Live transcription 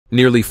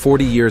Nearly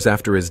 40 years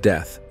after his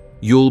death,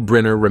 Yul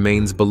Brynner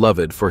remains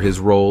beloved for his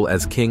role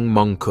as King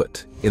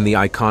Mongkut in the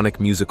iconic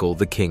musical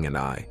The King and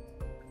I.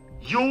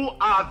 You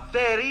are a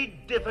very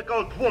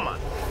difficult woman.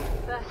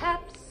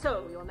 Perhaps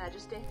so, Your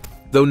Majesty.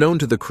 Though known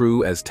to the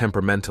crew as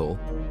temperamental,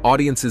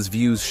 audiences'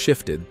 views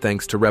shifted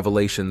thanks to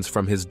revelations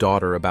from his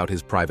daughter about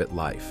his private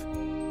life.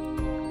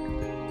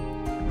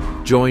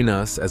 Join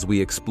us as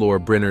we explore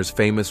Brynner's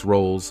famous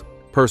roles,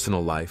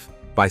 personal life,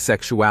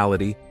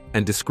 bisexuality,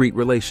 and discreet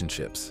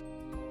relationships.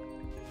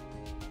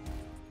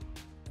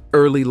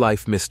 Early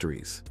life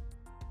mysteries.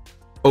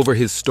 Over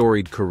his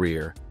storied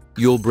career,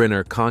 Yul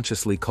Brynner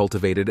consciously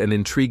cultivated an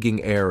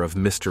intriguing air of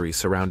mystery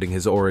surrounding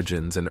his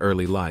origins and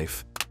early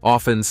life,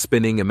 often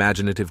spinning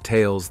imaginative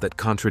tales that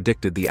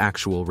contradicted the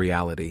actual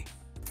reality.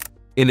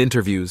 In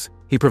interviews,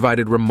 he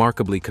provided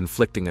remarkably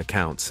conflicting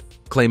accounts,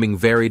 claiming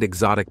varied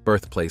exotic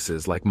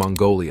birthplaces like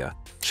Mongolia,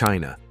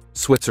 China,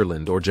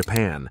 Switzerland, or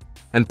Japan,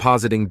 and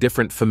positing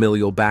different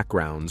familial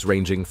backgrounds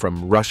ranging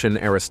from Russian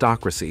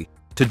aristocracy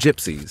to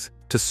gypsies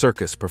to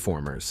circus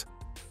performers.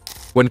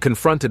 When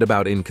confronted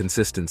about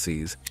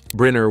inconsistencies,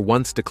 Brynner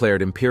once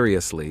declared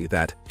imperiously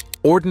that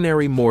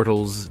ordinary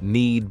mortals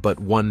need but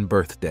one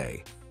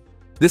birthday.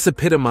 This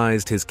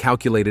epitomized his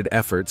calculated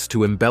efforts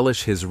to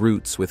embellish his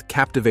roots with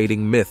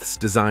captivating myths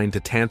designed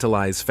to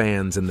tantalize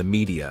fans in the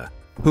media,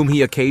 whom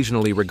he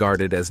occasionally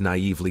regarded as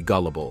naively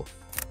gullible.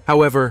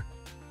 However,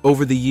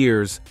 over the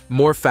years,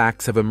 more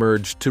facts have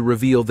emerged to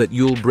reveal that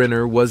Yul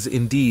Brynner was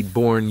indeed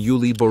born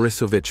Yuli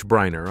Borisovich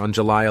Brynner on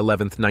July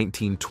 11,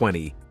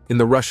 1920, in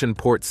the Russian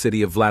port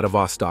city of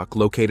Vladivostok,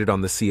 located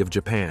on the Sea of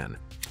Japan.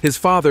 His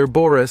father,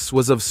 Boris,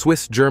 was of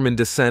Swiss-German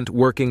descent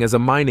working as a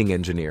mining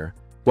engineer,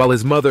 while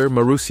his mother,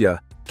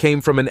 Marussia,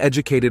 came from an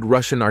educated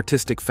Russian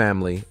artistic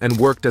family and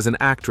worked as an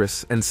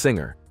actress and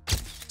singer.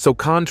 So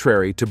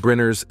contrary to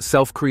Brynner's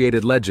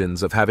self-created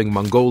legends of having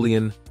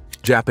Mongolian,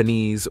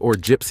 Japanese, or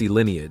Gypsy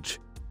lineage,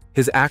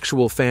 his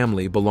actual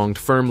family belonged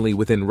firmly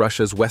within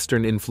Russia's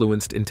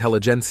Western-influenced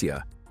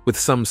intelligentsia, with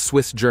some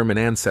Swiss-German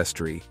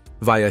ancestry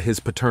via his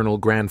paternal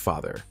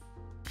grandfather.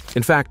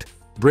 In fact,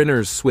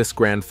 Brynner's Swiss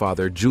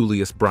grandfather,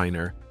 Julius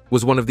Brynner,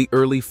 was one of the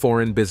early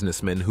foreign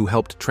businessmen who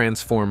helped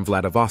transform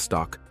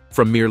Vladivostok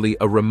from merely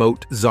a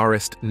remote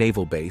Tsarist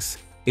naval base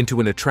into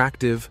an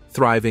attractive,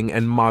 thriving,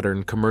 and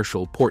modern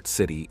commercial port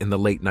city in the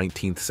late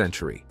 19th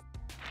century.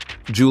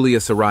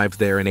 Julius arrived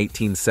there in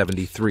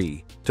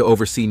 1873 to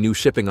oversee new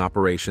shipping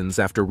operations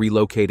after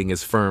relocating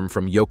his firm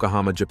from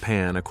Yokohama,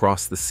 Japan,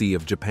 across the Sea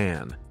of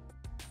Japan.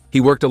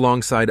 He worked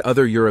alongside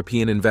other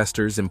European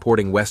investors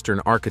importing Western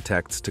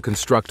architects to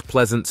construct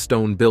pleasant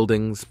stone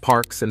buildings,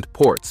 parks, and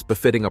ports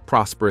befitting a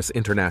prosperous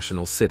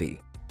international city.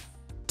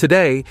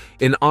 Today,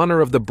 in honor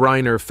of the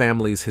Brynner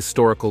family's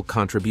historical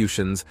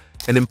contributions,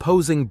 an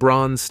imposing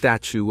bronze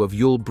statue of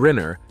Yul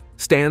Brynner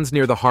stands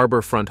near the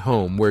harborfront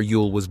home where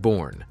Yul was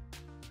born.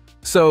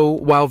 So,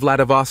 while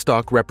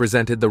Vladivostok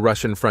represented the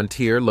Russian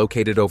frontier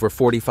located over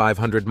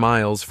 4,500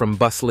 miles from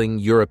bustling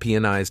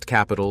Europeanized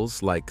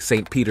capitals like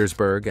St.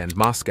 Petersburg and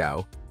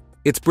Moscow,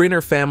 its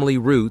Brynner family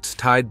roots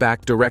tied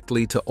back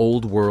directly to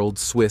old-world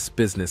Swiss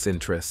business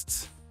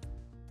interests.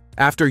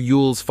 After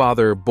Yul's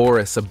father,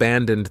 Boris,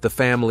 abandoned the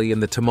family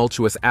in the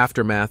tumultuous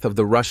aftermath of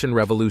the Russian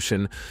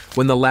Revolution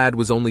when the lad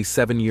was only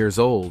 7 years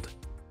old,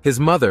 his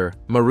mother,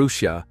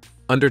 Marussia,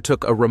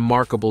 undertook a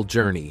remarkable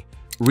journey,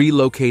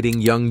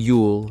 relocating young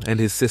Yul and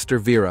his sister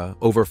Vera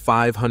over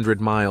 500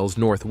 miles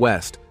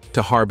northwest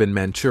to Harbin,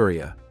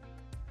 Manchuria.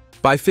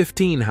 By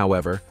 15,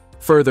 however,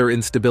 further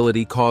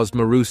instability caused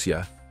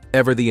Marussia,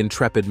 ever the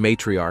intrepid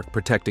matriarch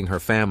protecting her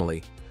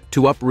family,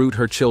 to uproot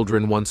her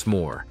children once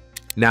more,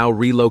 now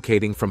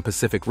relocating from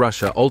Pacific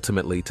Russia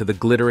ultimately to the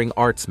glittering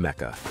arts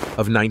mecca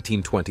of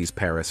 1920s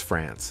Paris,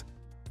 France.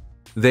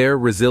 There,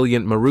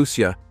 resilient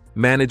Marussia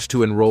managed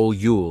to enroll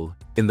Yul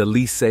in the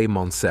Lycée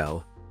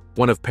Moncel,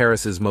 one of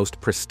Paris's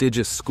most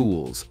prestigious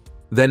schools,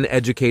 then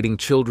educating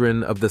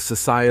children of the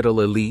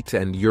societal elite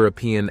and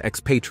European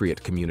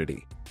expatriate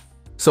community.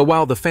 So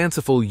while the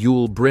fanciful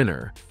Yul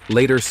Brynner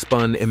later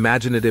spun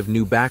imaginative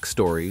new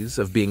backstories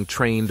of being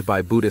trained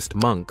by Buddhist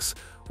monks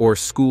or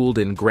schooled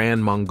in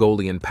grand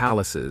Mongolian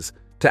palaces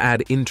to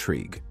add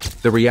intrigue,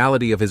 the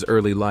reality of his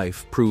early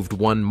life proved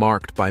one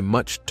marked by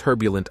much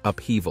turbulent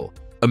upheaval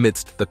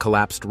amidst the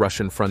collapsed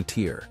Russian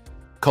frontier,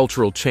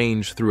 cultural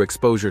change through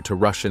exposure to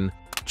Russian,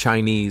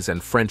 Chinese,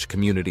 and French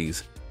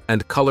communities,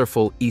 and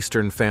colorful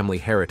Eastern family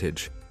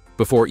heritage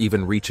before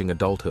even reaching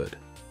adulthood.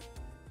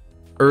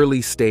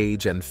 Early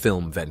stage and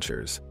film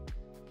ventures.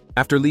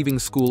 After leaving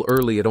school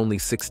early at only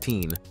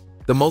 16,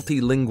 the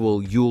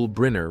multilingual Yul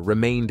Brynner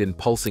remained in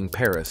pulsing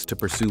Paris to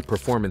pursue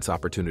performance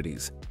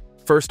opportunities,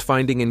 first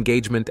finding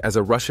engagement as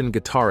a Russian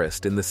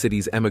guitarist in the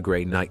city's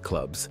émigré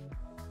nightclubs.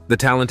 The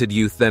talented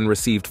youth then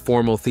received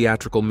formal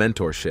theatrical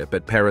mentorship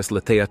at Paris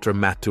Le Théâtre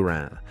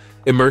Maturin,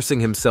 immersing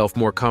himself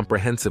more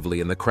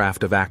comprehensively in the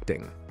craft of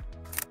acting.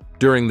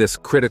 During this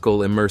critical,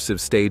 immersive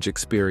stage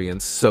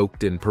experience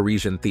soaked in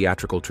Parisian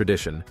theatrical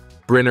tradition,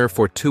 Brynner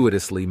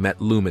fortuitously met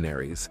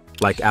luminaries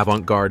like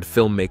avant-garde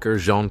filmmaker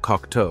Jean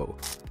Cocteau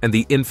and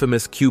the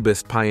infamous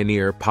Cubist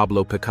pioneer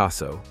Pablo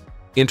Picasso,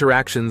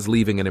 interactions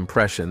leaving an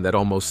impression that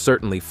almost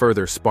certainly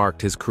further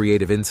sparked his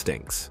creative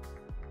instincts.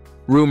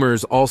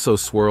 Rumors also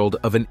swirled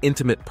of an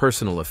intimate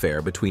personal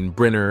affair between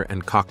Brynner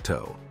and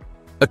Cocteau,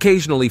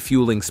 occasionally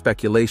fueling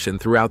speculation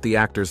throughout the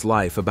actor's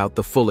life about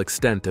the full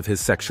extent of his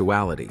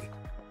sexuality.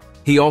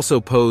 He also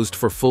posed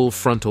for full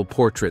frontal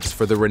portraits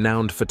for the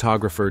renowned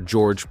photographer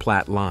George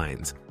Platt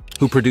Lynes,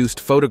 who produced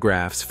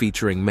photographs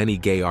featuring many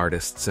gay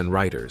artists and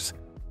writers.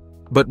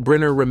 But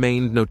Brynner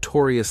remained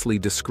notoriously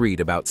discreet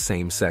about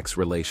same-sex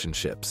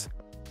relationships.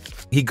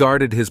 He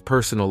guarded his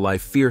personal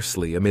life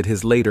fiercely amid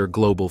his later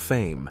global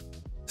fame.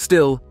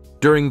 Still,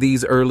 during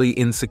these early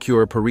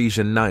insecure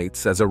Parisian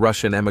nights as a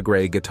Russian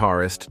émigré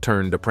guitarist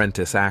turned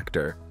apprentice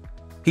actor,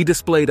 he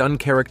displayed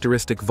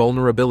uncharacteristic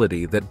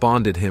vulnerability that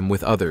bonded him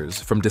with others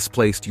from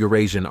displaced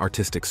Eurasian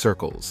artistic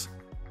circles.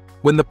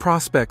 When the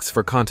prospects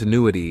for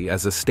continuity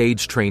as a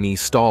stage trainee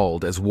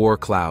stalled as war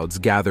clouds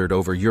gathered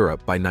over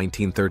Europe by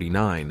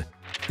 1939,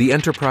 the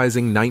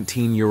enterprising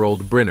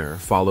 19-year-old Brynner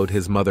followed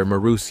his mother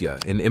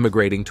Marussia in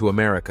immigrating to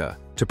America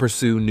to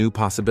pursue new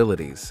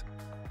possibilities.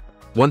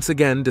 Once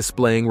again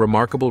displaying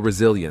remarkable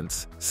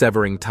resilience,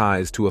 severing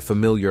ties to a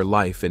familiar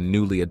life in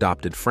newly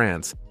adopted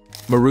France,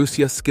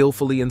 Marussia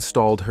skillfully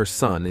installed her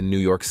son in New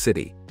York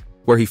City,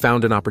 where he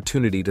found an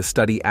opportunity to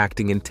study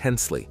acting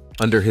intensely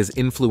under his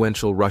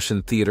influential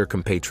Russian theater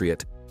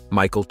compatriot,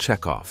 Michael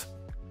Chekhov.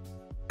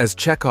 As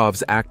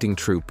Chekhov's acting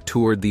troupe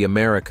toured the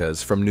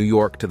Americas from New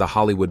York to the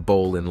Hollywood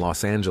Bowl in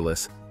Los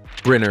Angeles,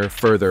 Brynner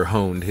further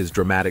honed his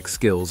dramatic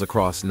skills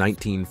across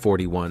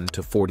 1941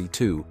 to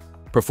 42,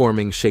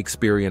 performing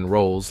Shakespearean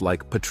roles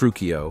like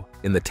Petruchio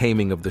in The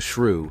Taming of the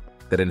Shrew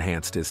that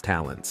enhanced his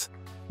talents.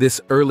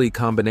 This early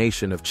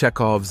combination of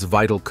Chekhov's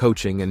vital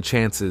coaching and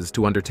chances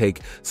to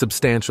undertake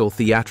substantial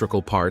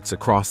theatrical parts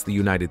across the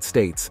United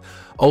States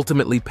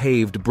ultimately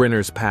paved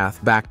Brynner's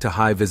path back to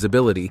high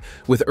visibility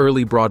with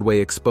early Broadway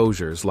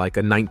exposures like a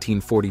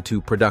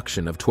 1942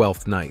 production of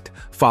Twelfth Night,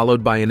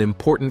 followed by an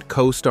important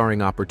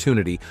co-starring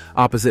opportunity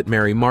opposite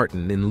Mary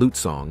Martin in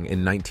Lutesong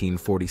in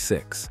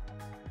 1946.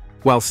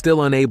 While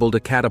still unable to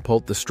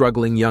catapult the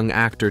struggling young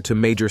actor to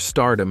major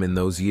stardom in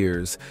those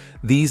years,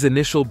 these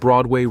initial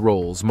Broadway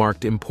roles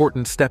marked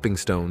important stepping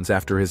stones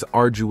after his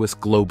arduous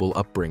global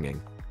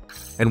upbringing.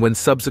 And when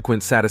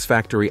subsequent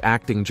satisfactory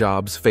acting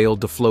jobs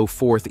failed to flow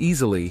forth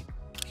easily,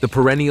 the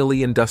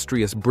perennially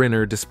industrious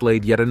Brynner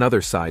displayed yet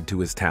another side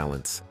to his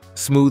talents,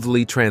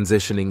 smoothly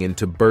transitioning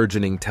into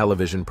burgeoning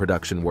television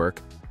production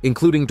work,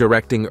 including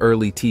directing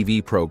early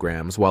TV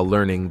programs while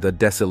learning the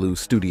Desilu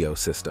studio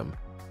system.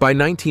 By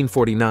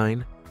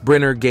 1949,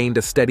 Brynner gained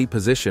a steady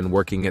position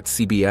working at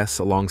CBS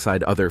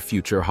alongside other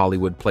future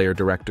Hollywood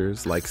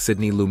player-directors like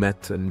Sidney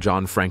Lumet and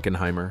John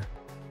Frankenheimer,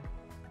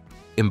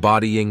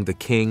 embodying the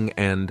king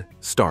and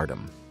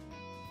stardom.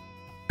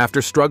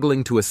 After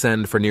struggling to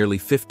ascend for nearly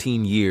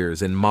 15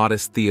 years in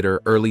modest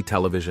theater, early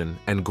television,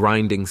 and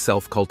grinding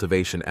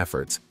self-cultivation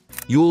efforts,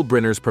 Yul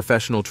Brynner's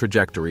professional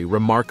trajectory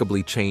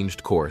remarkably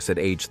changed course at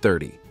age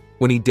 30.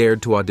 When he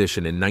dared to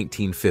audition in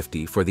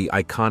 1950 for the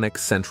iconic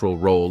central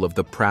role of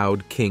the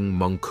proud King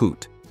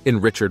Mongkut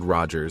in Richard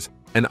Rodgers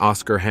and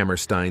Oscar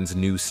Hammerstein's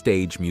new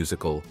stage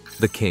musical,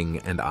 The King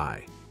and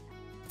I.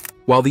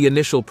 While the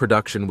initial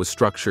production was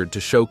structured to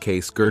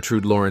showcase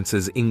Gertrude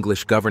Lawrence's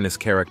English governess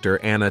character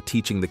Anna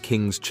teaching the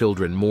king's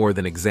children more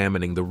than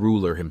examining the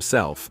ruler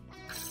himself,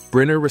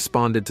 Brynner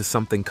responded to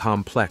something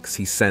complex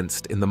he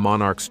sensed in the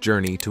monarch's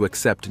journey to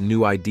accept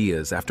new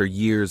ideas after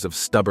years of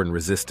stubborn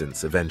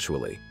resistance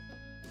eventually.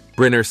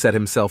 Brynner set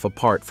himself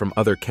apart from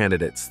other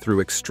candidates through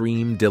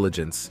extreme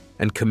diligence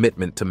and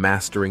commitment to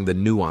mastering the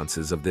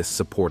nuances of this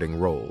supporting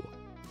role.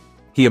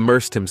 He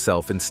immersed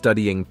himself in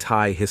studying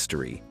Thai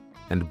history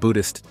and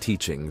Buddhist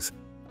teachings,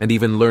 and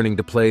even learning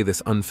to play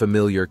this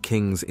unfamiliar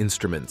king's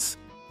instruments,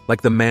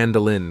 like the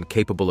mandolin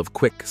capable of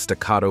quick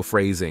staccato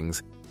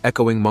phrasings,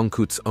 echoing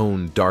Mongkut's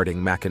own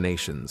darting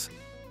machinations.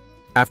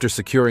 After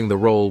securing the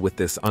role with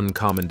this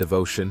uncommon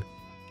devotion,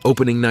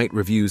 opening night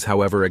reviews,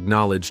 however,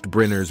 acknowledged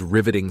Brynner's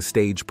riveting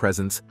stage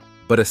presence,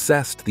 but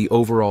assessed the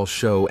overall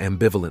show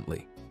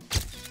ambivalently.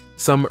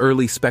 Some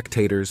early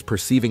spectators,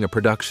 perceiving a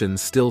production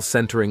still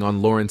centering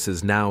on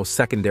Lawrence's now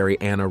secondary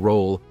Anna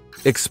role,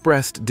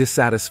 expressed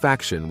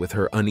dissatisfaction with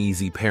her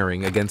uneasy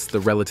pairing against the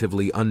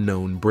relatively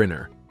unknown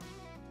Brynner.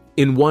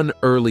 In one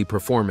early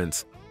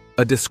performance,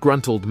 a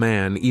disgruntled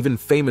man even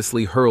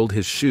famously hurled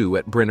his shoe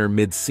at Brynner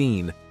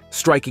mid-scene,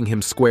 striking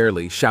him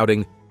squarely,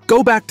 shouting,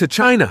 "Go back to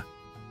China!"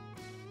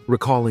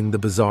 Recalling the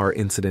bizarre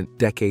incident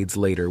decades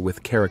later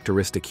with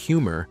characteristic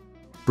humor,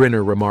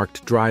 Brynner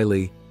remarked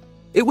dryly,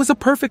 "It was a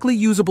perfectly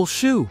usable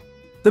shoe.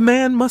 The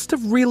man must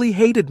have really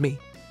hated me."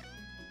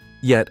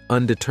 Yet,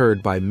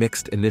 undeterred by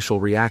mixed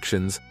initial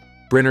reactions,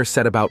 Brynner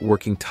set about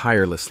working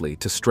tirelessly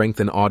to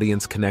strengthen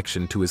audience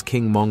connection to his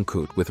King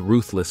Mongkut with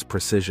ruthless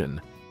precision.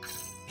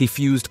 He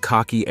fused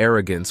cocky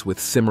arrogance with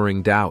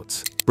simmering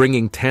doubts,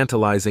 bringing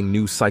tantalizing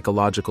new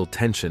psychological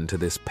tension to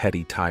this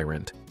petty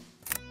tyrant.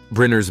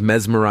 Brynner's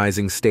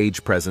mesmerizing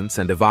stage presence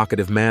and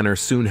evocative manner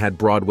soon had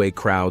Broadway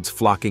crowds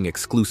flocking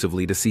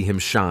exclusively to see him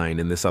shine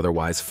in this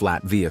otherwise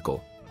flat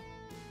vehicle.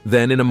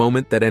 Then, in a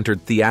moment that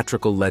entered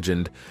theatrical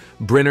legend,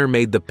 Brynner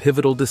made the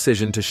pivotal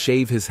decision to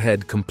shave his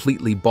head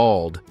completely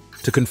bald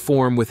to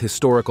conform with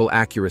historical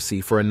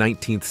accuracy for a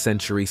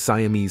 19th-century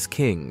Siamese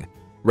king,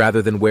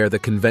 rather than wear the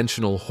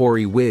conventional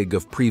hoary wig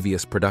of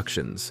previous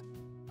productions.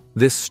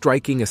 This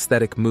striking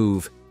aesthetic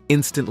move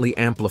instantly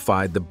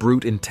amplified the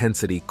brute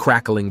intensity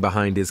crackling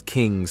behind his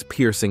king's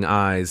piercing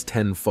eyes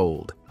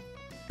tenfold.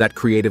 That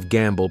creative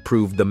gamble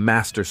proved the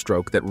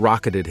masterstroke that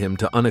rocketed him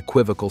to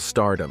unequivocal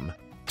stardom.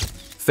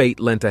 Fate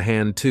lent a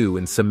hand, too,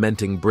 in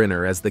cementing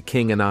Brynner as the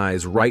king and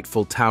I's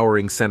rightful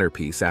towering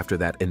centerpiece after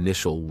that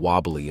initial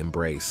wobbly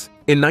embrace.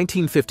 In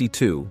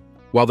 1952,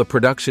 while the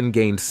production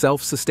gained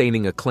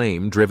self-sustaining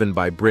acclaim driven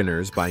by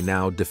Brynner's by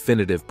now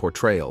definitive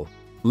portrayal,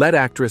 lead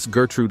actress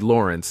Gertrude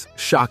Lawrence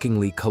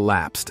shockingly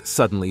collapsed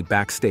suddenly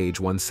backstage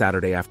one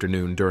Saturday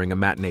afternoon during a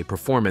matinee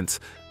performance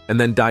and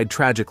then died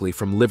tragically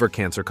from liver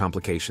cancer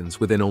complications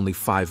within only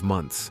 5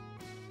 months.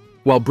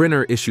 While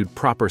Brynner issued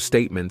proper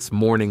statements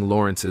mourning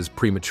Lawrence's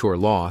premature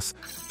loss,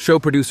 show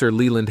producer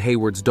Leland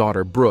Hayward's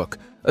daughter, Brooke,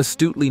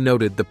 astutely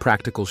noted the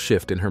practical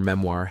shift in her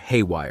memoir,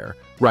 Haywire,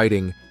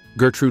 writing,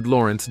 "Gertrude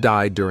Lawrence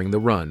died during the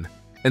run,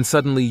 and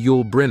suddenly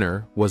Yul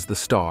Brynner was the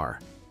star."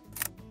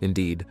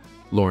 Indeed,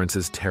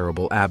 Lawrence's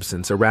terrible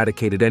absence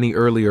eradicated any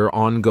earlier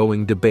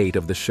ongoing debate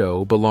of the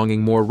show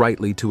belonging more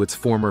rightly to its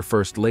former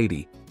First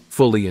Lady,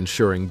 fully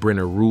ensuring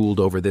Brynner ruled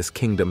over this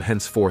kingdom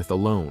henceforth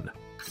alone.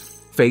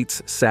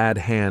 Fate's sad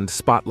hand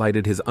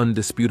spotlighted his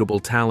undisputable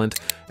talent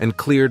and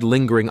cleared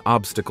lingering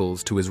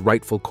obstacles to his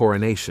rightful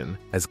coronation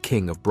as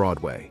King of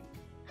Broadway.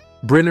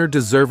 Brynner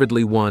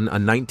deservedly won a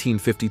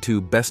 1952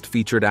 Best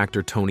Featured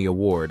Actor Tony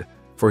Award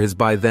for his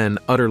by then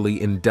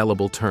utterly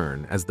indelible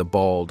turn as the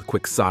bald,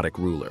 quixotic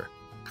ruler.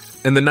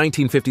 In the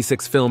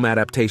 1956 film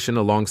adaptation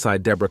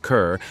alongside Deborah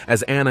Kerr,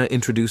 as Anna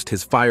introduced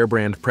his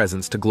firebrand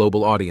presence to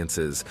global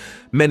audiences,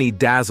 many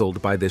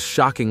dazzled by this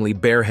shockingly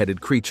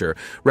bareheaded creature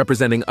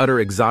representing utter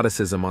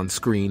exoticism on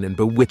screen and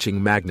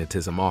bewitching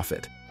magnetism off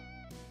it.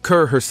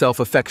 Kerr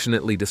herself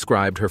affectionately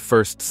described her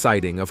first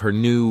sighting of her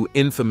new,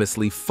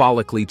 infamously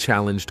follically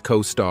challenged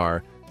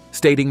co-star,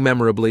 stating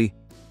memorably,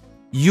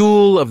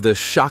 "Yul of the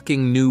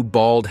shocking new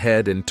bald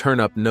head and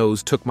turn-up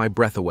nose took my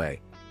breath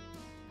away.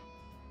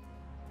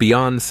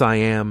 Beyond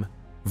Siam,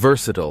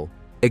 versatile,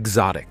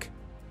 exotic."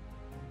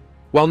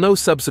 While no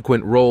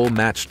subsequent role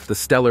matched the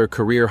stellar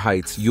career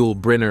heights Yul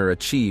Brynner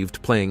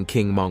achieved playing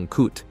King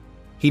Mongkut,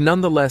 he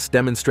nonetheless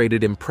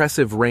demonstrated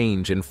impressive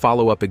range in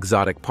follow-up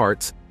exotic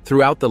parts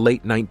throughout the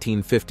late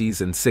 1950s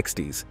and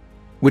 60s,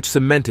 which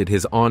cemented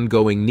his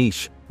ongoing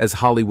niche as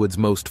Hollywood's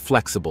most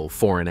flexible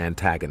foreign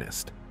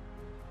antagonist.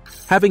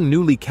 Having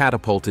newly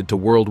catapulted to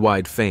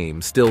worldwide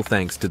fame still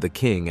thanks to The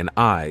King and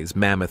I's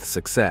mammoth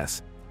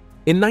success,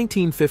 in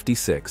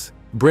 1956,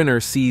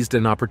 Brynner seized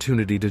an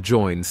opportunity to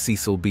join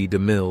Cecil B.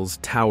 DeMille's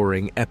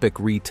towering epic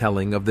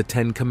retelling of the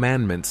Ten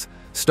Commandments,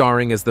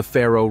 starring as the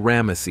Pharaoh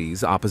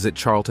Ramesses opposite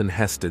Charlton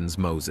Heston's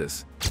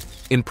Moses.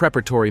 In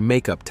preparatory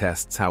makeup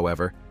tests,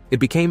 however, it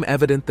became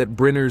evident that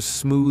Brynner's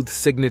smooth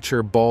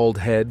signature bald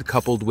head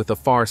coupled with a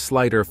far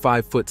slighter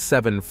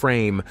 5'7"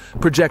 frame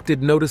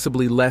projected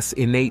noticeably less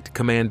innate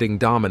commanding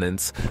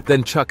dominance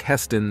than Chuck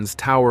Heston's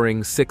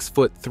towering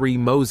 6'3"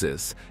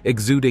 Moses,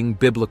 exuding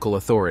biblical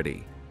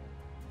authority.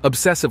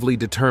 Obsessively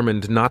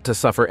determined not to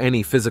suffer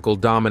any physical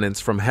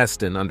dominance from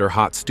Heston under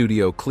hot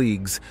studio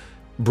Klieg's,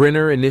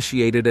 Brynner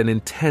initiated an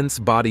intense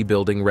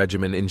bodybuilding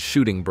regimen in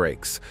shooting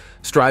breaks,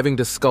 striving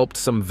to sculpt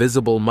some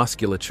visible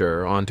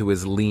musculature onto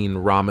his lean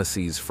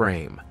Ramesses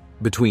frame.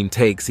 Between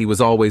takes, he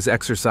was always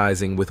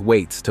exercising with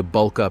weights to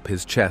bulk up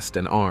his chest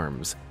and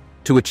arms,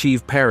 to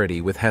achieve parity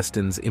with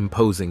Heston's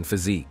imposing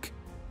physique.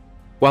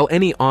 While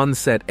any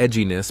on-set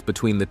edginess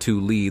between the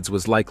two leads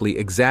was likely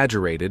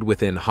exaggerated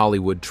within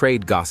Hollywood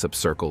trade gossip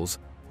circles,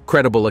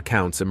 credible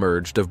accounts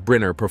emerged of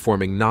Brynner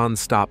performing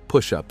non-stop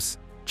push-ups,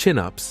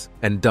 chin-ups,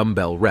 and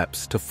dumbbell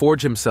reps to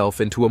forge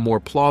himself into a more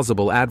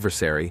plausible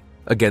adversary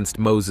against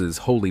Moses'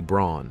 holy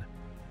brawn.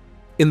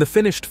 In the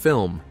finished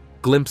film,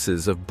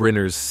 glimpses of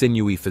Brynner's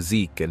sinewy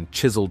physique and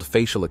chiseled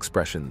facial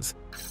expressions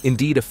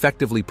indeed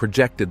effectively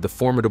projected the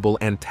formidable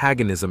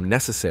antagonism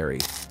necessary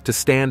to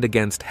stand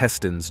against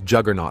Heston's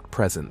juggernaut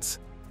presence.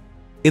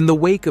 In the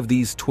wake of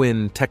these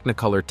twin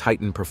Technicolor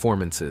Titan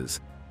performances,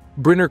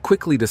 Brynner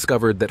quickly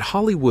discovered that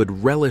Hollywood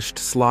relished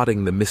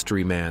slotting the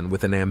mystery man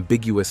with an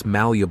ambiguous,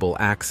 malleable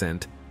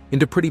accent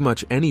into pretty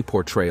much any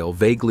portrayal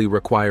vaguely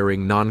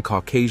requiring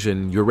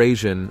non-Caucasian,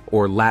 Eurasian,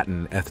 or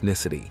Latin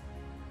ethnicity.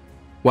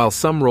 While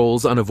some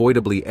roles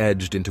unavoidably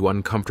edged into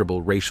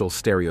uncomfortable racial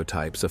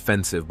stereotypes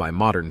offensive by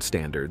modern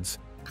standards,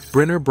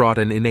 Brynner brought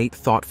an innate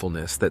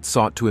thoughtfulness that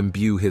sought to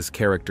imbue his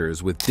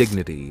characters with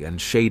dignity and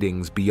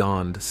shadings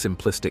beyond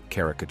simplistic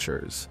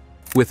caricatures.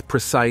 With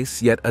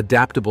precise yet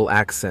adaptable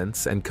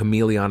accents and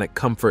chameleonic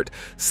comfort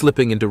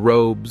slipping into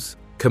robes,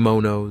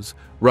 kimonos,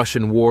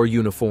 Russian war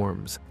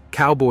uniforms,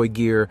 cowboy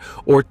gear,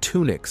 or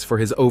tunics for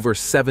his over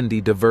 70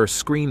 diverse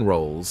screen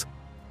roles,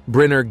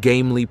 Brynner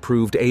gamely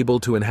proved able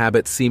to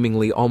inhabit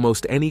seemingly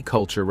almost any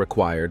culture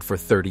required for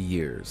 30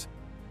 years.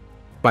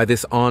 By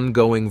this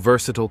ongoing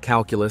versatile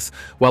calculus,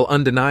 while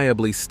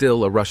undeniably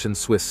still a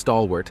Russian-Swiss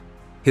stalwart,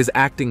 his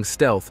acting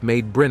stealth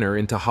made Brynner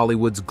into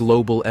Hollywood's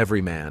global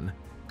everyman.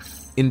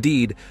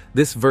 Indeed,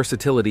 this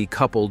versatility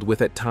coupled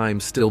with at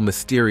times still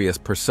mysterious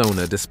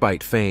persona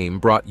despite fame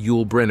brought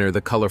Yul Brynner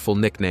the colorful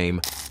nickname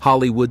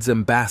Hollywood's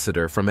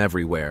ambassador from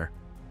everywhere.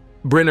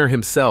 Brynner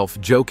himself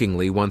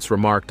jokingly once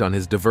remarked on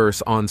his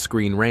diverse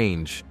on-screen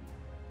range,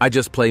 "I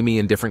just play me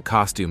in different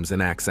costumes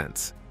and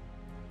accents."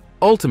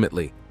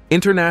 Ultimately,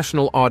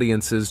 international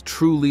audiences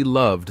truly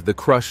loved the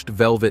crushed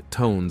velvet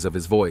tones of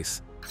his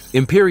voice,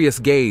 imperious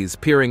gaze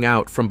peering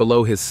out from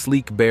below his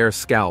sleek bare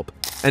scalp,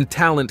 and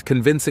talent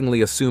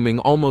convincingly assuming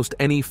almost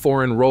any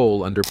foreign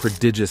role under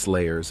prodigious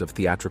layers of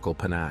theatrical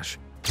panache.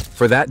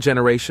 For that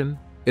generation,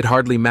 it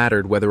hardly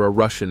mattered whether a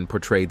Russian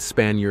portrayed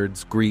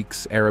Spaniards,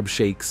 Greeks, Arab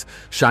sheikhs,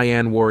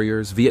 Cheyenne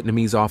warriors,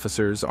 Vietnamese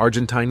officers,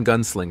 Argentine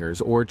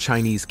gunslingers, or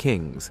Chinese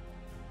kings.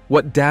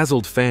 What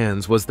dazzled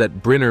fans was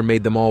that Brynner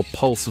made them all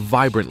pulse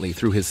vibrantly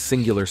through his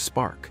singular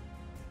spark.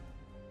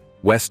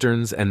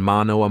 Westerns and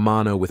mano a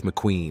mano with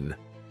McQueen.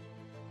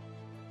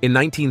 In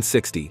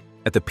 1960,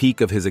 at the peak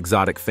of his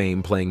exotic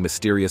fame playing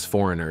mysterious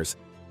foreigners,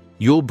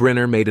 Yul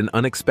Brynner made an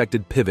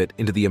unexpected pivot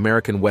into the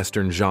American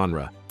Western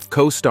genre,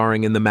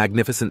 co-starring in The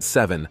Magnificent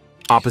Seven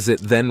opposite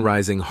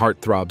then-rising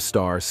heartthrob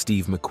star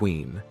Steve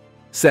McQueen.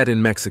 Set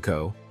in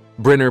Mexico,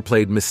 Brynner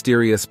played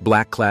mysterious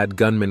black-clad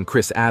gunman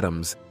Chris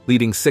Adams,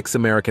 leading 6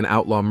 American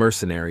outlaw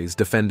mercenaries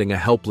defending a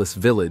helpless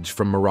village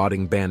from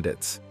marauding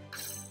bandits.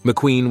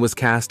 McQueen was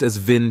cast as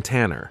Vin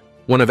Tanner,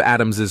 one of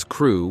Adams's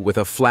crew with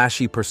a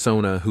flashy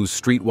persona whose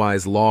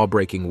streetwise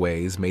law-breaking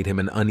ways made him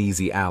an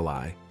uneasy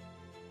ally.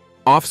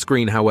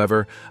 Off-screen,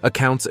 however,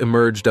 accounts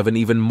emerged of an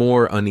even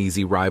more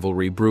uneasy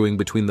rivalry brewing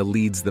between the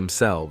leads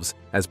themselves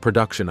as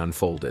production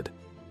unfolded.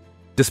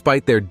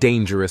 Despite their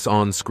dangerous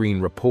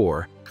on-screen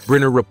rapport,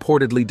 Brynner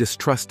reportedly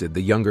distrusted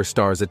the younger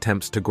star's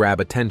attempts to grab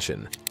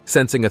attention,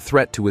 sensing a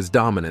threat to his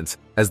dominance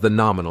as the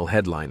nominal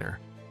headliner.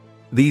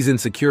 These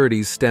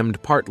insecurities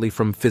stemmed partly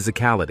from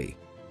physicality,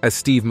 as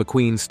Steve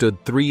McQueen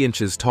stood 3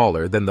 inches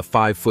taller than the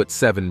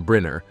 5'7"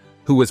 Brynner,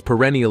 who was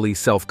perennially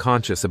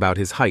self-conscious about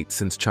his height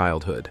since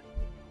childhood.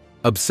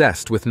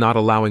 Obsessed with not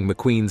allowing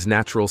McQueen's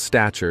natural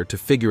stature to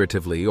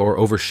figuratively or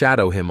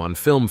overshadow him on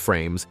film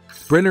frames,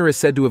 Brynner is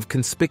said to have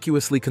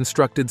conspicuously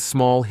constructed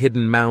small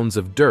hidden mounds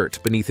of dirt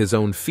beneath his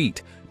own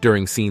feet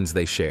during scenes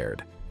they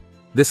shared.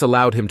 This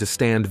allowed him to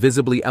stand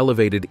visibly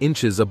elevated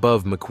inches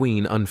above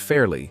McQueen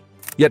unfairly,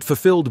 yet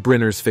fulfilled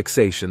Brynner's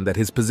fixation that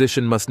his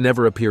position must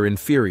never appear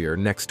inferior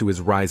next to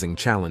his rising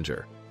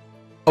challenger.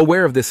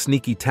 Aware of this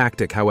sneaky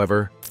tactic,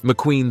 however,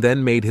 McQueen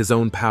then made his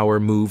own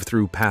power move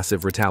through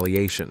passive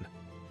retaliation.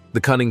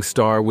 The cunning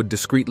star would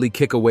discreetly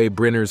kick away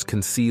Brynner's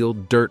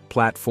concealed dirt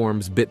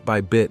platforms bit by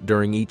bit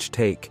during each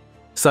take,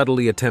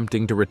 subtly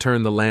attempting to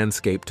return the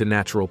landscape to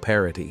natural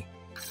parity.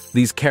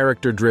 These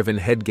character-driven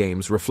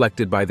headgames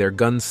reflected by their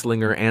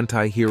gunslinger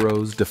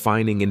anti-heroes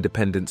defining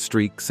independent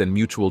streaks and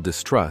mutual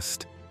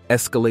distrust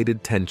escalated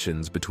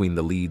tensions between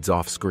the leads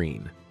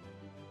off-screen.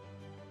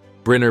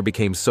 Brynner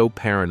became so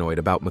paranoid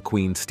about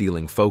McQueen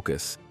stealing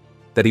focus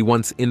that he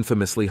once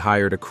infamously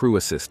hired a crew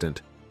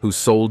assistant whose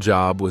sole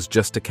job was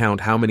just to count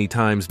how many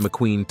times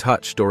McQueen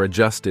touched or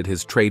adjusted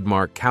his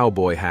trademark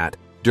cowboy hat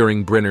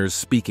during Brynner's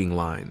speaking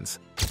lines.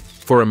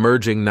 For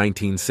emerging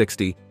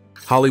 1960,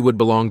 Hollywood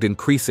belonged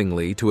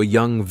increasingly to a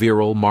young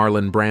virile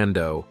Marlon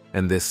Brando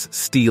and this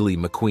steely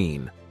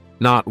McQueen,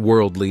 not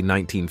worldly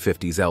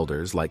 1950s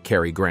elders like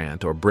Cary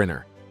Grant or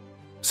Brynner.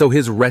 So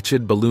his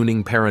wretched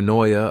ballooning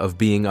paranoia of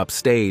being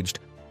upstaged,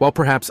 while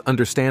perhaps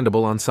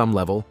understandable on some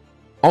level,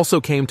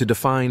 also came to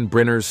define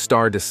Brynner's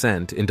star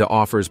descent into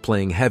offers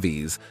playing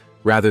heavies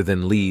rather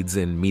than leads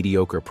in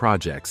mediocre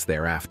projects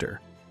thereafter.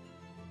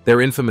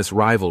 Their infamous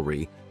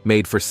rivalry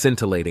made for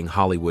scintillating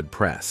Hollywood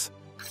press,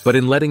 but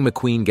in letting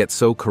McQueen get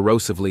so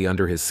corrosively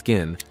under his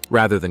skin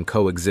rather than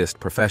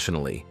coexist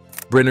professionally,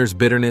 Brynner's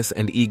bitterness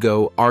and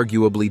ego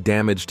arguably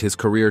damaged his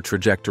career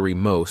trajectory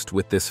most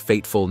with this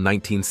fateful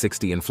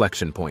 1960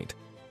 inflection point.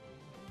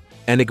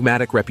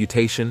 Enigmatic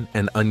reputation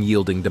and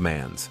unyielding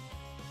demands.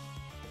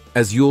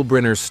 As Yul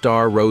Brynner's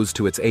star rose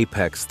to its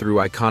apex through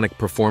iconic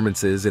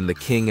performances in The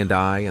King and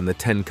I and The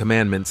 10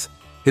 Commandments,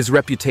 his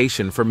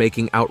reputation for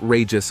making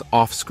outrageous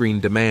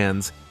off-screen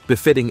demands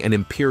befitting an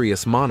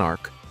imperious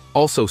monarch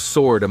also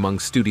soared among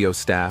studio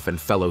staff and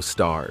fellow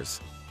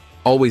stars.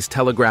 Always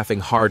telegraphing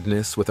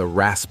hardness with a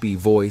raspy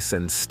voice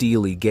and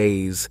steely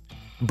gaze,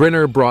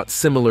 Brynner brought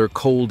similar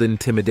cold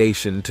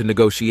intimidation to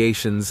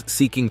negotiations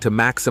seeking to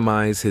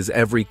maximize his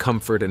every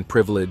comfort and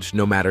privilege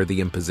no matter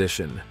the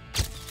imposition.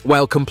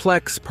 While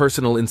complex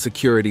personal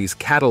insecurities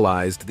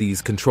catalyzed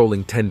these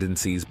controlling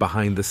tendencies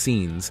behind the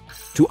scenes,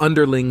 to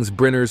underlings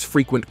Brynner's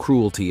frequent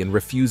cruelty in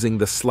refusing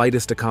the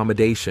slightest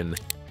accommodation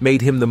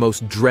made him the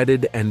most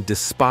dreaded and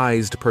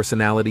despised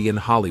personality in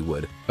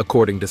Hollywood,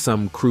 according to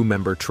some crew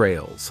member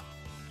trails.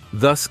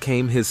 Thus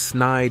came his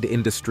snide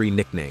industry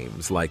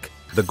nicknames like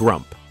The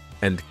Grump,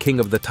 and King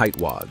of the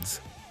Tightwads,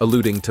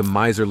 alluding to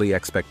miserly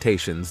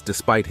expectations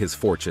despite his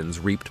fortunes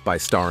reaped by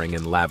starring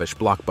in lavish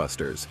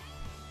blockbusters.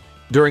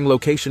 During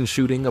location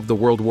shooting of the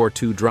World War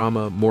II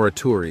drama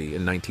Morituri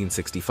in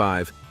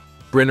 1965,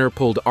 Brynner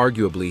pulled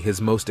arguably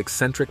his most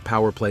eccentric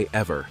power play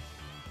ever.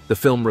 The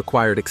film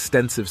required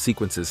extensive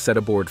sequences set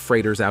aboard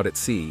freighters out at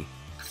sea,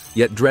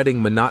 yet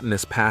dreading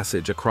monotonous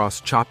passage across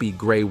choppy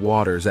gray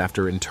waters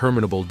after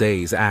interminable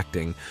days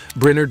acting,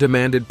 Brynner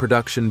demanded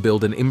production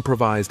build an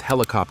improvised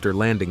helicopter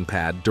landing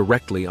pad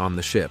directly on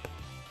the ship.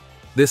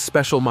 This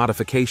special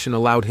modification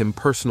allowed him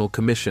personal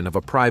commission of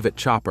a private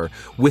chopper,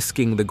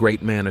 whisking the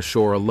great man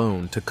ashore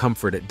alone to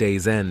comfort at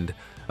day's end,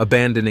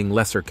 abandoning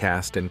lesser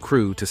cast and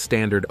crew to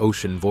standard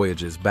ocean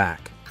voyages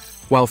back.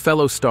 While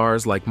fellow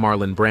stars like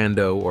Marlon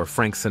Brando or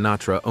Frank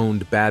Sinatra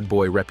owned bad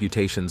boy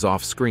reputations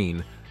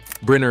off-screen,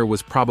 Brynner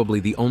was probably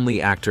the only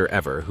actor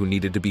ever who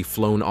needed to be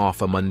flown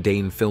off a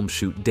mundane film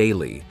shoot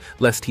daily,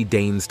 lest he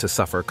deigns to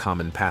suffer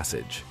common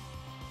passage.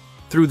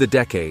 Through the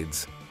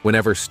decades,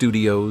 whenever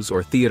studios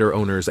or theater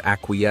owners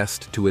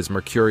acquiesced to his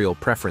mercurial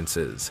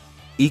preferences,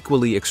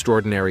 equally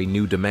extraordinary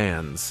new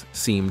demands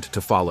seemed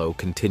to follow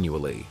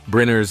continually.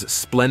 Brynner's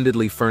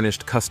splendidly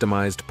furnished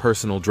customized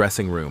personal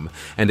dressing room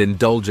and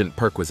indulgent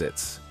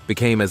perquisites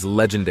became as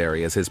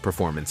legendary as his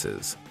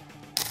performances.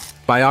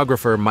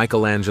 Biographer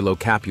Michelangelo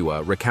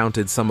Capua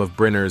recounted some of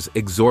Brynner's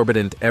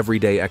exorbitant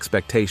everyday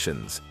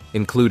expectations,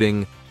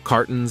 including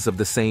cartons of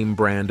the same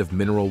brand of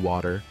mineral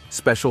water,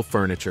 special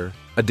furniture,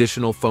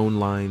 additional phone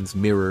lines,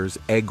 mirrors,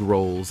 egg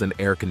rolls, and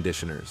air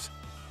conditioners.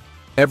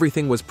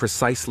 Everything was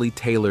precisely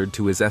tailored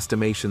to his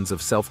estimations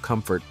of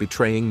self-comfort,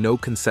 betraying no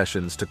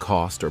concessions to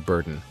cost or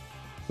burden.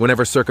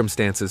 Whenever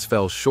circumstances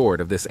fell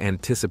short of this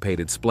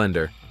anticipated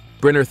splendor,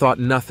 Brynner thought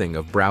nothing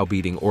of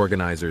browbeating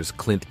organizers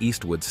Clint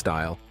Eastwood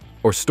style,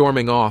 or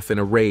storming off in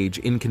a rage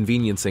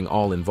inconveniencing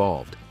all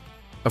involved.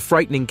 A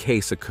frightening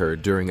case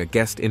occurred during a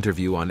guest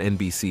interview on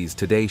NBC's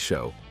Today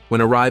Show,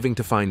 when arriving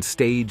to find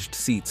staged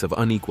seats of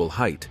unequal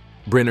height,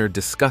 Brynner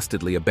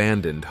disgustedly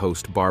abandoned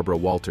host Barbara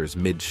Walters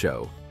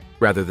mid-show,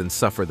 rather than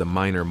suffer the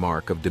minor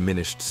mark of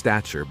diminished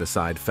stature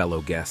beside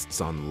fellow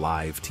guests on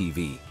live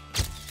TV.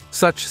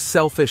 Such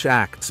selfish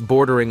acts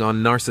bordering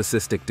on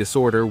narcissistic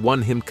disorder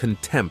won him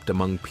contempt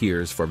among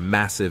peers for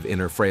massive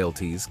inner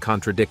frailties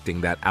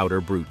contradicting that outer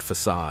brute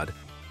facade.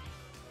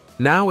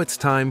 Now it's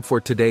time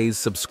for today's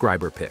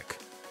subscriber pick.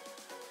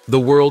 The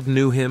world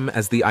knew him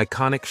as the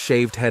iconic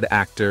shaved-head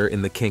actor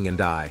in The King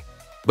and I,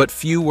 but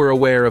few were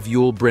aware of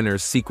Yul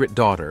Brynner's secret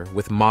daughter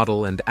with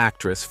model and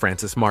actress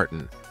Frances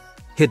Martin,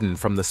 hidden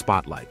from the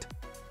spotlight.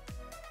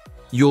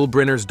 Yul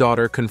Brynner's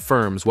daughter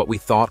confirms what we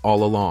thought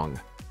all along.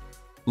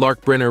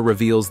 Lark Brynner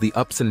reveals the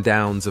ups and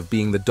downs of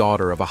being the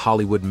daughter of a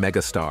Hollywood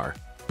megastar,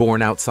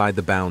 born outside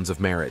the bounds of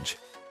marriage.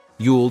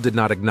 Yul did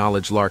not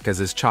acknowledge Lark as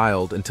his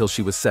child until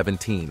she was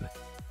 17.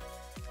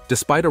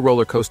 Despite a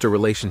roller coaster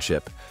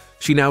relationship,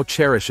 she now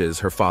cherishes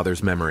her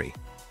father's memory.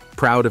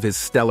 Proud of his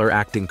stellar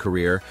acting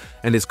career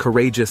and his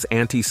courageous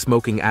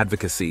anti-smoking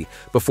advocacy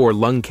before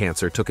lung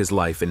cancer took his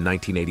life in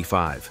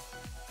 1985.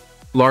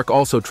 Lark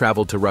also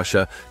traveled to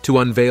Russia to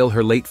unveil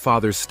her late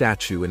father's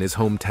statue in his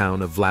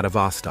hometown of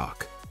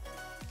Vladivostok.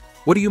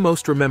 What do you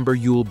most remember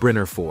Yul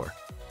Brynner for?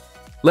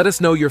 Let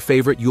us know your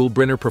favorite Yul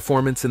Brynner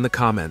performance in the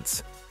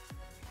comments.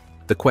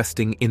 The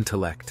questing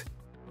intellect.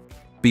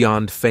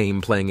 Beyond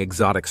fame playing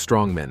exotic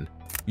strongmen,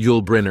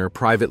 Yul Brynner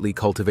privately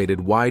cultivated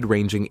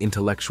wide-ranging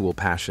intellectual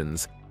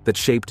passions that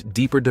shaped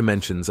deeper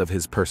dimensions of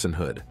his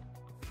personhood.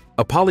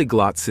 A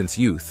polyglot since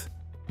youth,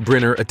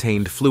 Brynner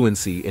attained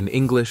fluency in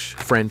English,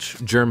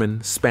 French,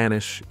 German,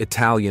 Spanish,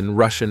 Italian,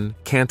 Russian,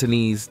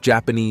 Cantonese,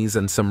 Japanese,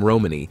 and some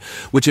Romani,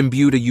 which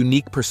imbued a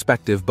unique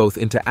perspective both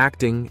into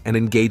acting and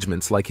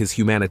engagements like his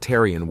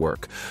humanitarian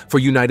work for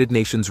United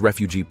Nations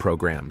refugee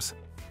programs.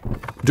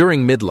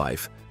 During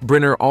midlife,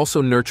 Brynner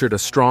also nurtured a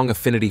strong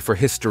affinity for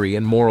history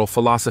and moral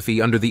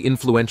philosophy under the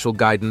influential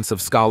guidance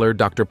of scholar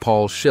Dr.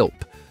 Paul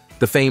Schilp,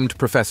 the famed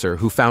professor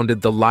who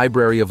founded the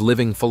Library of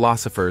Living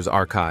Philosophers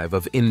archive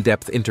of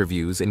in-depth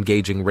interviews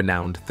engaging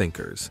renowned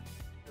thinkers.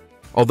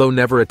 Although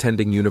never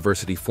attending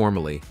university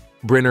formally,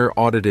 Brynner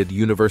audited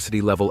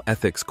university-level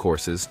ethics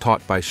courses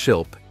taught by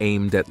Schilp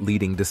aimed at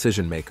leading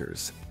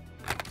decision-makers.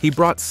 He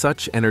brought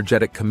such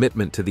energetic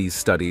commitment to these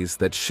studies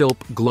that Schilp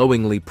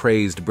glowingly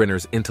praised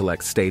Brynner's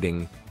intellect,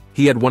 stating,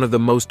 "He had one of the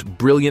most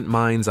brilliant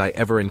minds I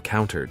ever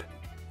encountered."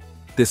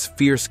 This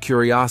fierce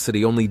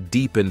curiosity only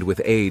deepened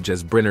with age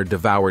as Brynner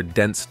devoured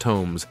dense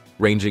tomes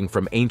ranging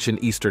from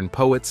ancient Eastern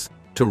poets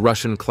to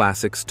Russian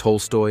classics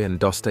Tolstoy and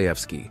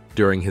Dostoevsky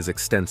during his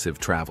extensive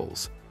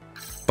travels.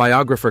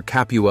 Biographer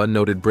Capua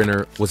noted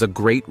Brynner was a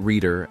great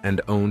reader and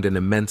owned an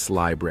immense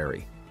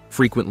library,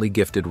 frequently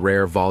gifted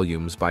rare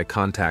volumes by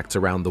contacts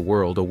around the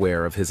world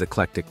aware of his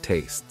eclectic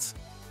tastes.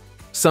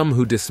 Some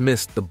who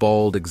dismissed the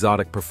bald,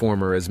 exotic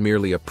performer as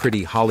merely a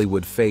pretty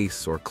Hollywood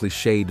face or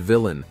cliched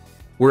villain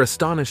were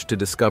astonished to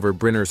discover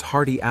Brynner's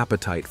hearty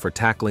appetite for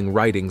tackling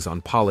writings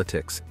on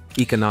politics,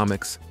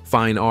 economics,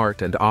 fine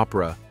art, and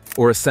opera,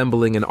 or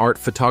assembling an art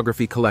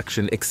photography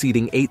collection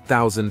exceeding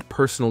 8,000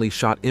 personally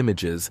shot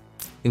images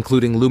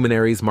including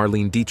luminaries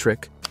Marlene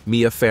Dietrich,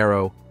 Mia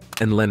Farrow,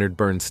 and Leonard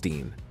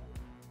Bernstein.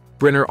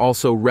 Brynner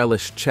also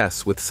relished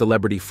chess with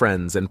celebrity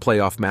friends and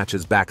playoff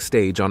matches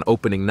backstage on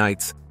opening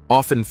nights,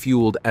 often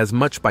fueled as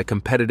much by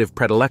competitive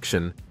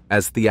predilection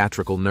as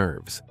theatrical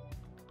nerves.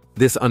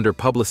 This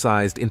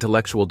underpublicized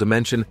intellectual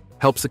dimension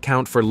helps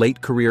account for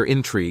late-career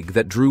intrigue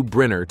that drew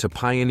Brynner to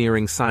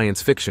pioneering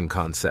science fiction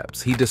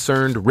concepts he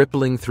discerned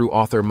rippling through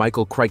author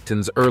Michael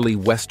Crichton's early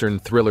Western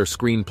thriller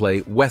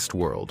screenplay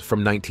Westworld from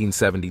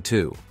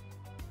 1972.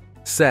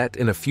 Set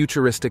in a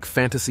futuristic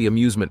fantasy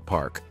amusement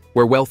park,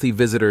 where wealthy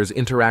visitors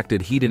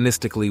interacted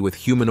hedonistically with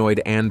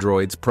humanoid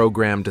androids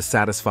programmed to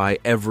satisfy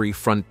every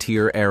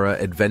frontier-era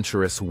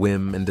adventurous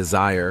whim and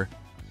desire,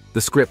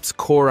 the script's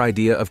core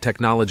idea of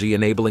technology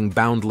enabling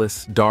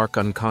boundless, dark,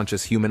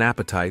 unconscious human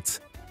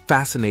appetites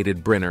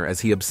fascinated Brynner as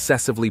he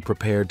obsessively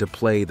prepared to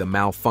play the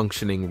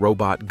malfunctioning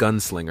robot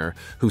gunslinger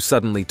who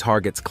suddenly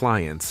targets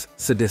clients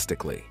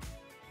sadistically.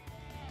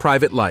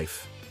 Private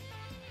life.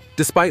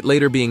 Despite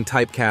later being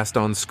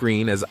typecast on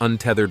screen as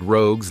untethered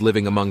rogues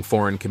living among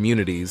foreign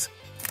communities,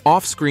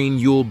 off-screen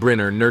Yul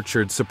Brynner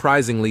nurtured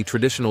surprisingly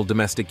traditional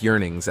domestic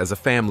yearnings as a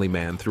family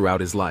man throughout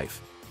his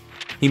life.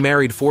 He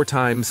married 4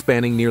 times,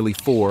 spanning nearly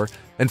 4,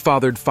 and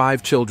fathered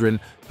 5 children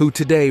who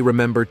today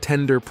remember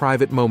tender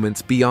private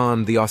moments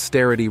beyond the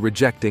austerity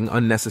rejecting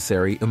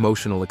unnecessary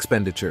emotional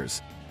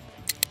expenditures.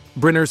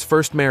 Brynner's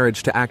first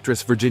marriage to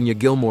actress Virginia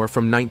Gilmore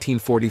from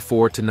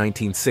 1944 to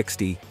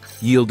 1960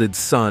 yielded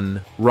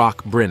son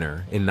Rock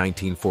Brynner in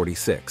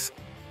 1946,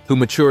 who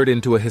matured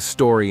into a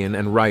historian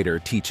and writer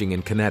teaching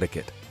in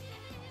Connecticut.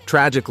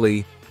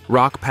 Tragically,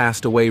 Rock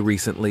passed away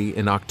recently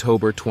in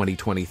October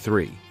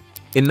 2023.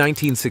 In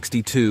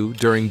 1962,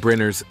 during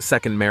Brynner's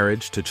second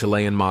marriage to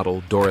Chilean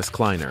model Doris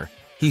Kleiner,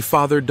 he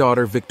fathered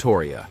daughter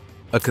Victoria,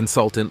 a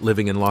consultant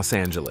living in Los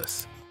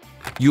Angeles.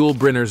 Yul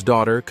Brynner's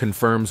daughter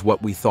confirms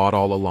what we thought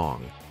all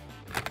along.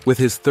 With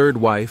his third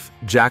wife,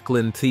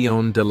 Jacqueline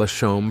Thion de la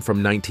Chaume from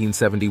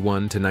 1971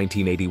 to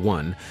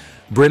 1981,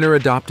 Brynner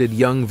adopted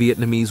young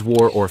Vietnamese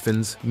war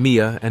orphans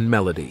Mia and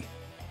Melody.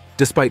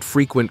 Despite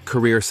frequent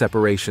career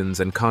separations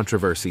and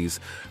controversies,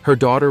 her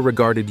daughter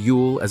regarded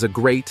Yul as a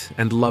great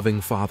and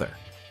loving father.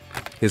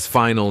 His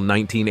final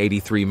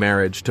 1983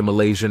 marriage to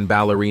Malaysian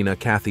ballerina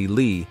Kathy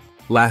Lee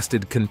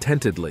lasted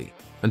contentedly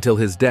until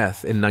his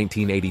death in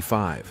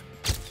 1985.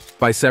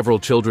 By several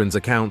children's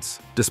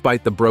accounts,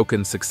 despite the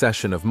broken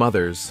succession of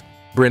mothers,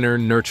 Brynner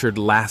nurtured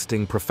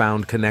lasting,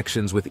 profound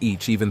connections with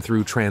each even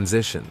through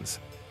transitions.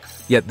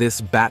 Yet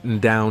this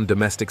battened-down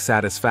domestic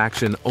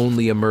satisfaction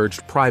only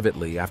emerged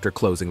privately after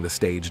closing the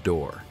stage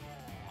door.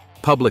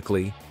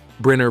 Publicly,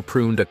 Brynner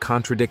pruned a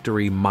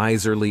contradictory,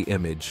 miserly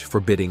image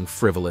forbidding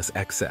frivolous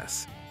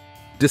excess.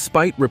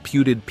 Despite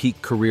reputed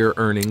peak career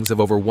earnings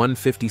of over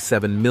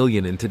 $157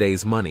 million in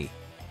today's money,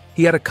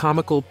 he had a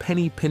comical,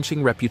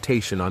 penny-pinching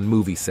reputation on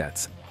movie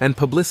sets and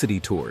publicity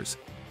tours,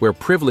 where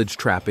privilege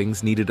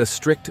trappings needed a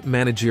strict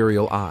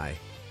managerial eye.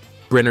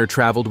 Brynner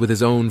traveled with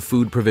his own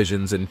food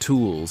provisions and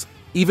tools,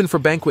 even for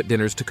banquet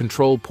dinners to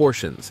control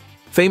portions,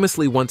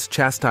 famously once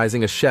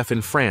chastising a chef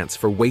in France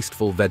for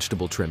wasteful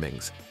vegetable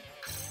trimmings.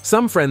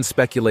 Some friends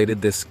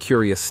speculated this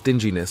curious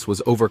stinginess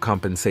was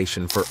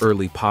overcompensation for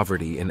early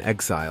poverty and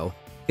exile,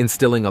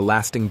 instilling a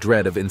lasting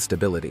dread of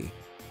instability.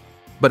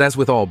 But as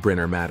with all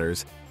Brynner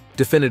matters,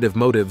 definitive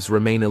motives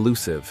remain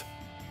elusive.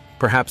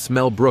 Perhaps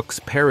Mel Brooks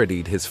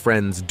parodied his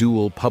friend's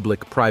dual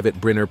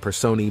public-private Brynner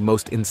personae,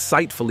 most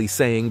insightfully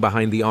saying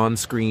behind the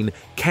on-screen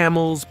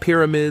camels,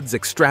 pyramids,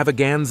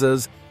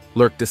 extravaganzas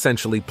lurked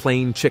essentially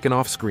plain chicken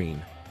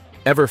off-screen,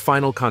 ever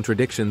final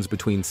contradictions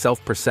between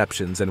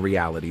self-perceptions and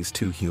realities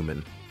too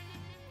human.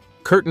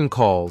 Curtain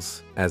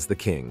calls as the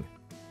king.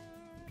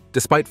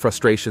 Despite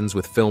frustrations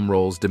with film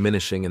roles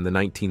diminishing in the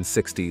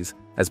 1960s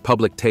as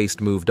public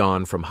taste moved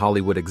on from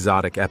Hollywood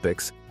exotic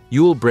epics,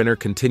 Yul Brynner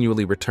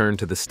continually returned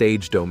to the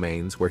stage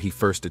domains where he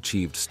first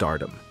achieved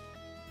stardom.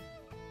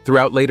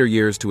 Throughout later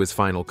years to his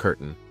final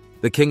curtain,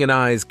 The King and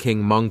I's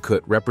King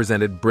Mongkut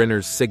represented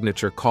Brynner's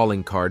signature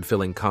calling card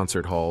filling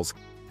concert halls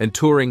and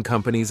touring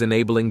companies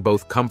enabling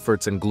both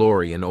comforts and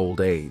glory in old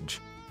age.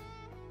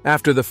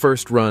 After the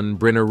first run,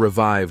 Brynner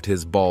revived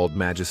his bald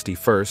majesty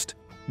first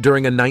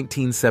during a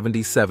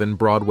 1977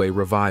 Broadway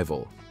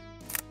revival.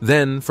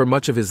 Then, for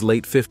much of his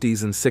late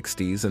 50s and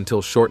 60s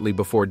until shortly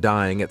before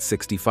dying at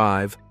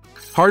 65,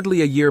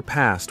 hardly a year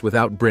passed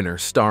without Brynner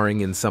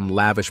starring in some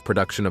lavish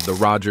production of the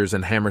Rodgers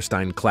and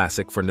Hammerstein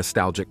classic for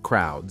nostalgic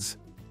crowds.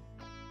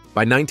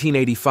 By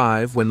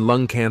 1985, when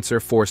lung cancer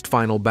forced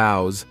final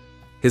bows,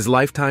 his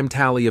lifetime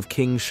tally of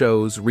King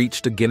shows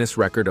reached a Guinness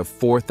record of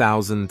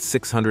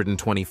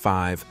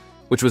 4,625,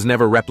 which was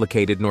never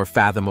replicated nor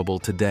fathomable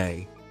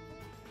today.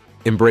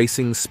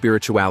 Embracing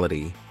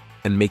spirituality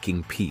and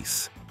making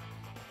peace.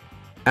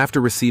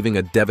 After receiving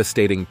a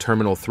devastating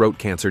terminal throat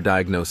cancer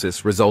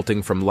diagnosis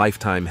resulting from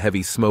lifetime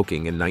heavy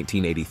smoking in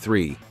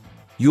 1983,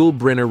 Yul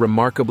Brynner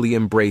remarkably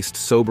embraced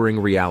sobering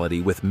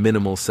reality with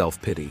minimal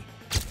self-pity.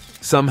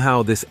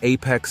 Somehow, this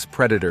apex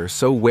predator,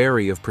 so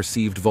wary of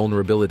perceived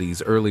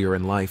vulnerabilities earlier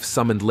in life,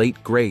 summoned late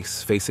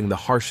grace facing the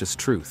harshest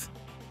truth.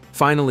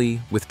 Finally,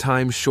 with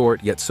time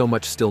short yet so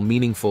much still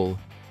meaningful,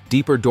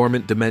 deeper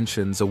dormant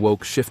dimensions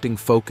awoke shifting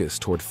focus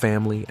toward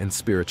family and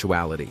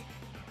spirituality.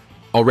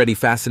 Already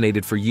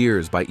fascinated for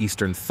years by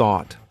Eastern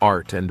thought,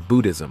 art, and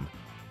Buddhism,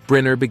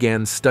 Brynner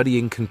began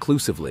studying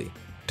conclusively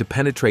to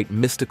penetrate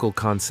mystical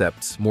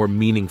concepts more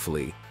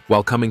meaningfully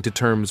while coming to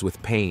terms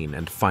with pain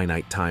and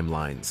finite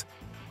timelines.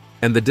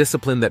 And the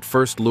discipline that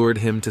first lured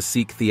him to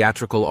seek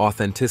theatrical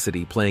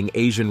authenticity playing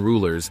Asian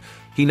rulers,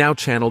 he now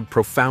channeled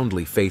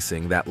profoundly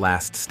facing that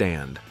last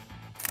stand.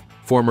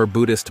 Former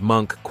Buddhist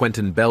monk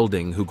Quentin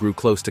Belding, who grew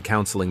close to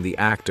counseling the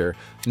actor,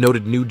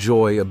 noted new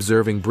joy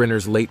observing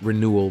Brynner's late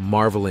renewal,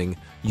 marveling,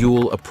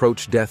 "Yul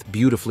approached death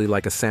beautifully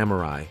like a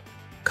samurai.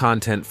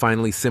 Content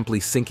finally simply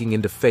sinking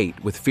into fate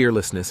with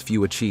fearlessness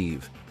few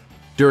achieve."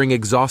 During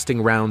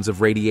exhausting rounds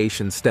of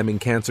radiation stemming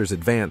cancer's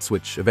advance,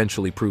 which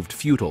eventually proved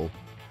futile,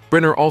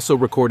 Brynner also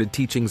recorded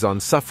teachings on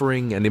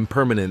suffering and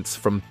impermanence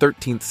from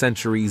 13th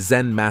century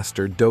Zen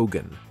master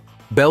Dogen.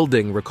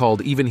 Belding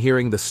recalled even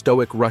hearing the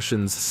Stoic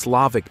Russians'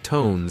 Slavic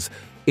tones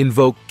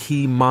invoke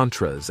key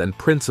mantras and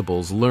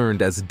principles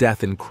learned as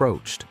death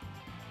encroached.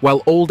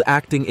 While old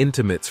acting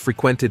intimates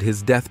frequented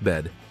his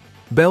deathbed,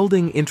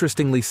 Belding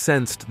interestingly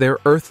sensed their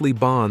earthly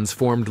bonds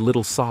formed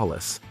little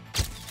solace.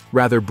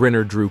 Rather,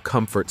 Brynner drew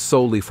comfort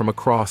solely from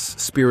across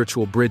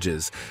spiritual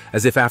bridges,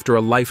 as if after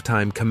a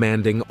lifetime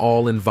commanding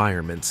all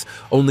environments,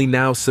 only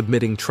now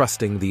submitting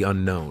trusting the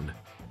unknown.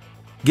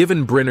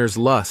 Given Brynner's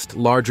lust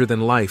larger than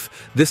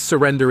life, this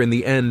surrender in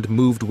the end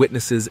moved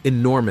witnesses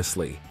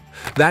enormously.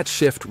 That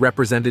shift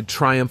represented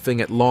triumphing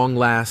at long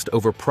last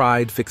over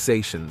pride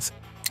fixations,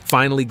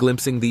 finally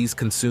glimpsing these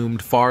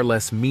consumed far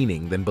less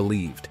meaning than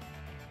believed.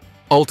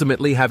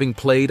 Ultimately, having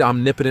played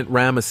omnipotent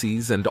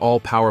Ramesses and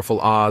all-powerful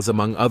Oz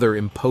among other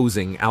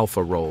imposing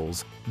alpha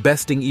roles,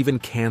 besting even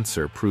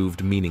cancer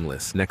proved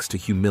meaningless next to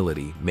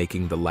humility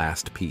making the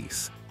last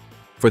piece.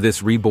 For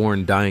this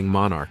reborn dying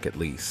monarch at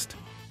least,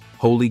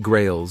 holy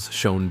grails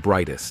shone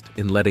brightest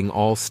in letting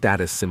all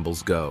status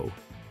symbols go,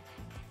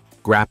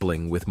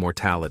 grappling with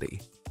mortality.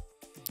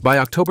 By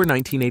October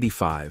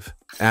 1985,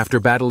 after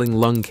battling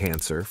lung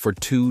cancer for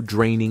 2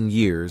 draining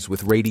years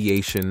with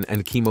radiation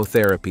and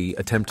chemotherapy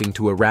attempting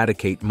to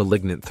eradicate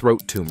malignant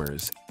throat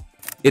tumors,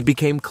 it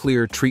became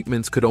clear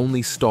treatments could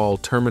only stall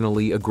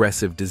terminally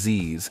aggressive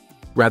disease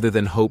rather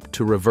than hope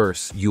to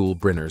reverse Yul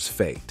Brynner's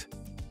fate.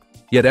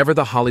 Yet ever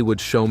the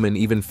Hollywood showman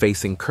even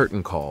facing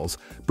curtain calls,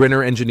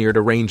 Brynner engineered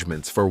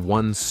arrangements for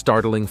one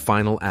startling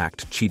final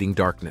act, Cheating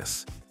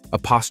Darkness, a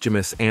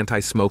posthumous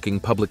anti-smoking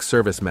public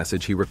service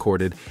message he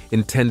recorded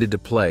intended to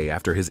play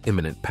after his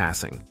imminent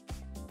passing.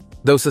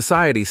 Though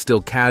society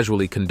still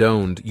casually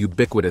condoned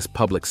ubiquitous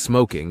public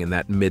smoking in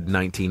that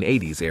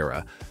mid-1980s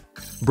era,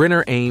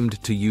 Brynner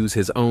aimed to use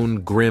his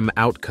own grim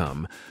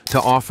outcome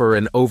to offer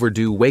an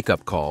overdue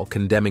wake-up call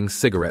condemning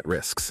cigarette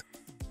risks.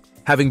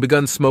 Having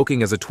begun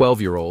smoking as a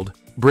 12-year-old,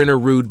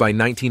 Brynner rued by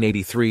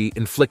 1983,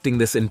 inflicting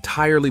this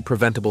entirely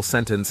preventable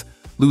sentence,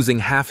 losing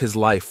half his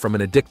life from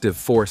an addictive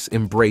force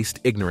embraced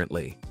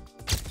ignorantly.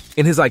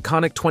 In his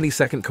iconic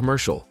 20-second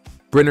commercial,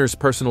 Brynner's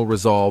personal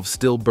resolve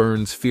still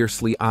burns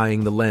fiercely,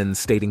 eyeing the lens,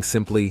 stating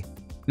simply,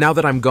 "Now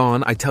that I'm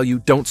gone, I tell you,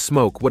 don't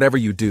smoke, whatever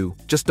you do,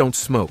 just don't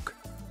smoke."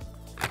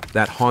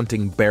 That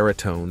haunting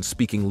baritone,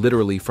 speaking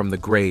literally from the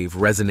grave,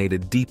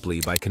 resonated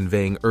deeply by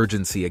conveying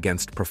urgency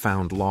against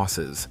profound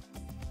losses.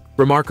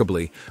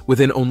 Remarkably,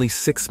 within only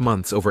 6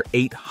 months, over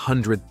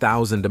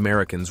 800,000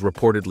 Americans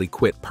reportedly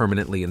quit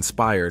permanently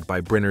inspired by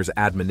Brynner's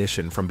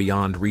admonition from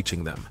beyond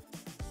reaching them.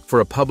 For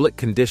a public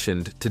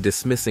conditioned to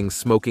dismissing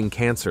smoking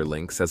cancer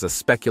links as a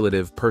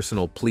speculative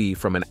personal plea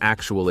from an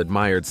actual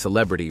admired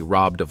celebrity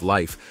robbed of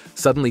life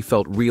suddenly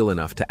felt real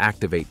enough to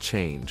activate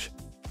change.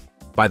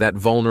 By that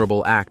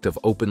vulnerable act of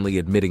openly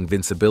admitting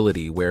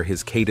vincibility where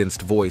his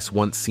cadenced voice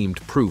once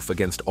seemed proof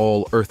against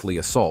all earthly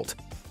assault,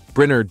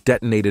 Brynner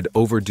detonated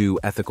overdue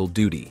ethical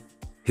duty,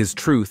 his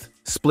truth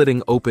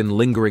splitting open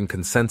lingering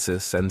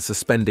consensus and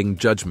suspending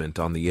judgment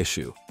on the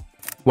issue.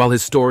 While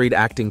his storied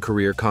acting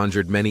career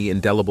conjured many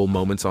indelible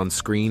moments on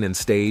screen and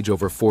stage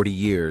over 40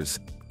 years,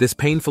 this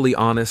painfully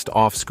honest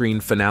off-screen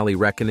finale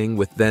reckoning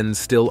with then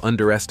still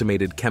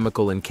underestimated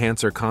chemical and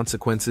cancer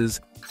consequences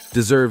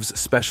deserves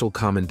special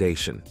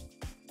commendation.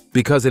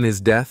 Because in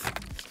his death,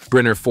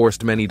 Brynner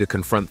forced many to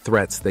confront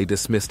threats they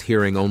dismissed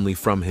hearing only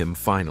from him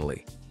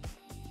finally.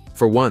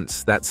 For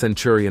once, that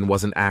centurion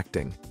wasn't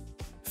acting.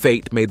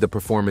 Fate made the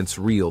performance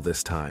real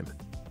this time.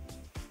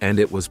 And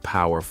it was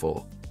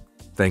powerful.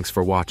 Thanks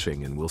for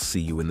watching, and we'll see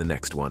you in the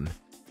next one.